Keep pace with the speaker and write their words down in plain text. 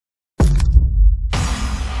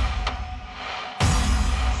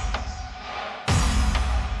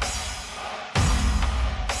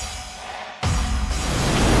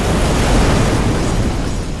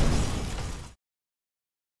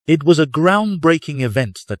It was a groundbreaking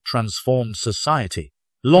event that transformed society,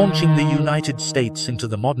 launching the United States into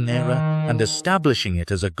the modern era and establishing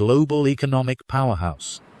it as a global economic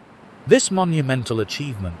powerhouse. This monumental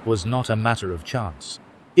achievement was not a matter of chance.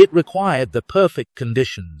 It required the perfect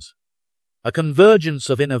conditions: a convergence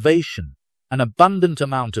of innovation, an abundant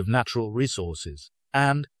amount of natural resources,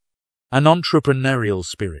 and an entrepreneurial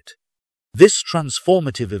spirit. This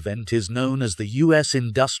transformative event is known as the U.S.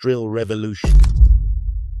 Industrial Revolution.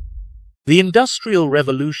 The Industrial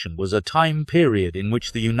Revolution was a time period in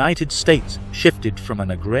which the United States shifted from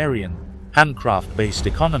an agrarian, handcraft-based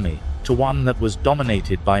economy to one that was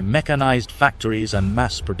dominated by mechanized factories and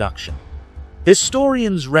mass production.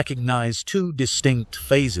 Historians recognize two distinct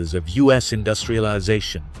phases of U.S.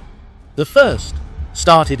 industrialization. The first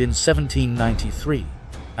started in 1793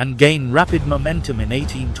 and gained rapid momentum in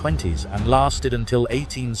 1820s and lasted until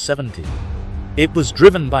 1870. It was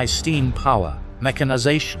driven by steam power,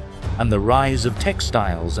 mechanization, and the rise of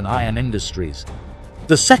textiles and iron industries.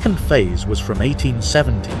 The second phase was from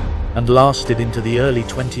 1870 and lasted into the early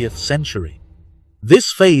 20th century.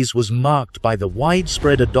 This phase was marked by the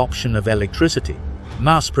widespread adoption of electricity,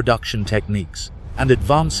 mass production techniques, and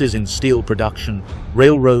advances in steel production,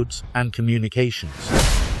 railroads, and communications.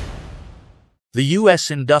 The U.S.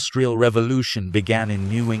 Industrial Revolution began in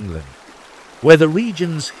New England, where the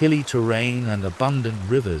region's hilly terrain and abundant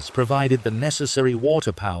rivers provided the necessary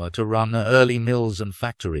water power to run early mills and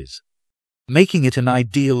factories, making it an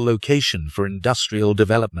ideal location for industrial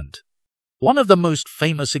development. One of the most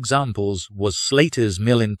famous examples was Slater's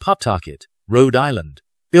mill in Pawtucket, Rhode Island,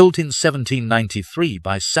 built in 1793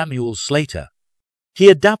 by Samuel Slater. He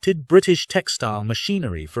adapted British textile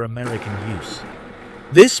machinery for American use.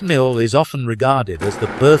 This mill is often regarded as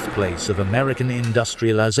the birthplace of American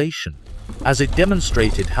industrialization, as it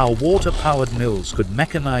demonstrated how water-powered mills could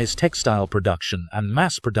mechanize textile production and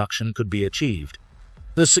mass production could be achieved.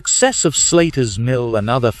 The success of Slater's mill and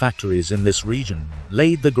other factories in this region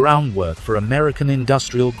laid the groundwork for American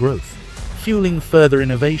industrial growth, fueling further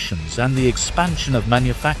innovations and the expansion of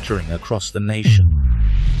manufacturing across the nation.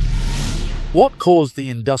 What caused the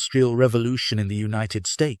Industrial Revolution in the United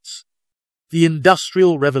States? The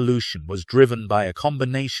Industrial Revolution was driven by a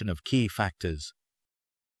combination of key factors.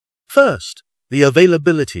 First, the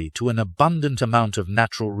availability to an abundant amount of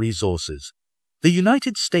natural resources. The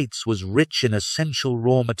United States was rich in essential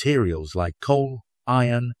raw materials like coal,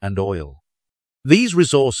 iron, and oil. These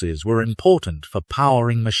resources were important for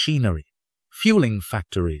powering machinery, fueling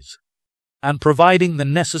factories, and providing the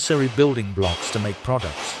necessary building blocks to make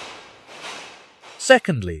products.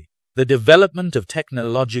 Secondly, the development of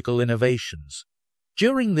technological innovations.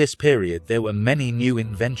 During this period, there were many new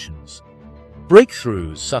inventions.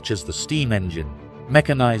 Breakthroughs such as the steam engine,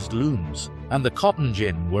 mechanized looms, and the cotton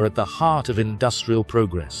gin were at the heart of industrial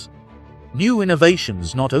progress. New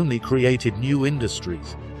innovations not only created new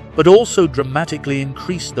industries, but also dramatically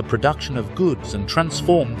increased the production of goods and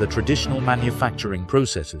transformed the traditional manufacturing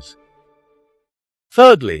processes.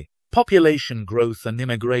 Thirdly, population growth and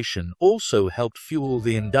immigration also helped fuel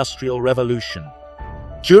the Industrial Revolution.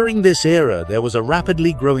 During this era, there was a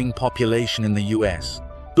rapidly growing population in the U.S.,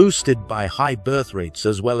 boosted by high birth rates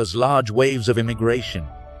as well as large waves of immigration.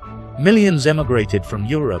 Millions emigrated from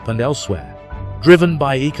Europe and elsewhere, driven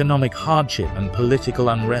by economic hardship and political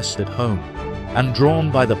unrest at home, and drawn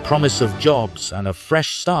by the promise of jobs and a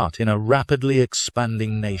fresh start in a rapidly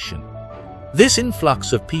expanding nation. This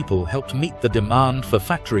influx of people helped meet the demand for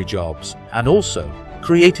factory jobs and also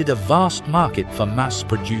created a vast market for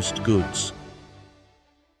mass-produced goods.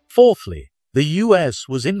 Fourthly, the U.S.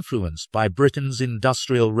 was influenced by Britain's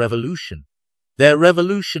Industrial Revolution. Their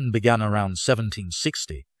revolution began around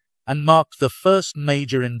 1760 and marked the first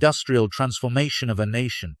major industrial transformation of a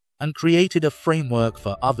nation and created a framework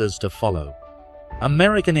for others to follow.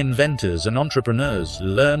 American inventors and entrepreneurs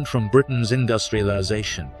learned from Britain's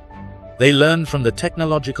industrialization. They learned from the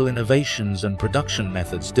technological innovations and production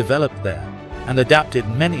methods developed there and adapted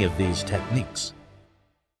many of these techniques.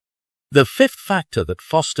 The fifth factor that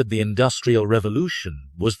fostered the Industrial Revolution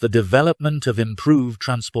was the development of improved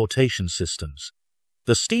transportation systems.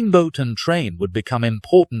 The steamboat and train would become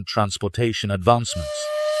important transportation advancements.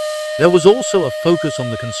 There was also a focus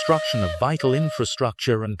on the construction of vital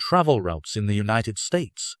infrastructure and travel routes in the United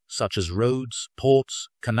States, such as roads, ports,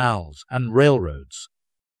 canals, and railroads.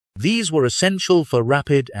 These were essential for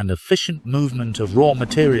rapid and efficient movement of raw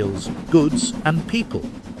materials, goods, and people,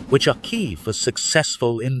 which are key for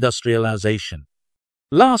successful industrialization.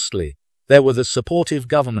 Lastly, there were the supportive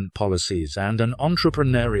government policies and an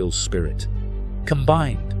entrepreneurial spirit.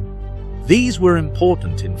 Combined, these were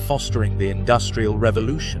important in fostering the Industrial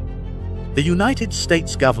Revolution. The United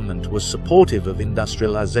States government was supportive of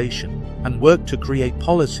industrialization and worked to create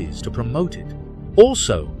policies to promote it.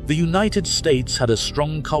 Also, the United States had a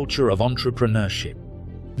strong culture of entrepreneurship.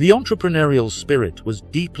 The entrepreneurial spirit was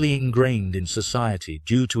deeply ingrained in society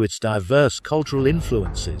due to its diverse cultural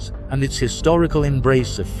influences and its historical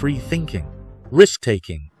embrace of free thinking,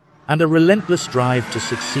 risk-taking, and a relentless drive to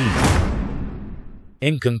succeed.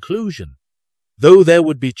 In conclusion, though there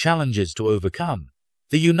would be challenges to overcome,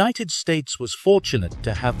 the United States was fortunate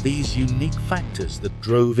to have these unique factors that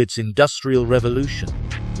drove its industrial revolution,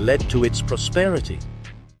 led to its prosperity,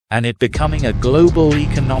 and it becoming a global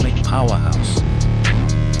economic powerhouse.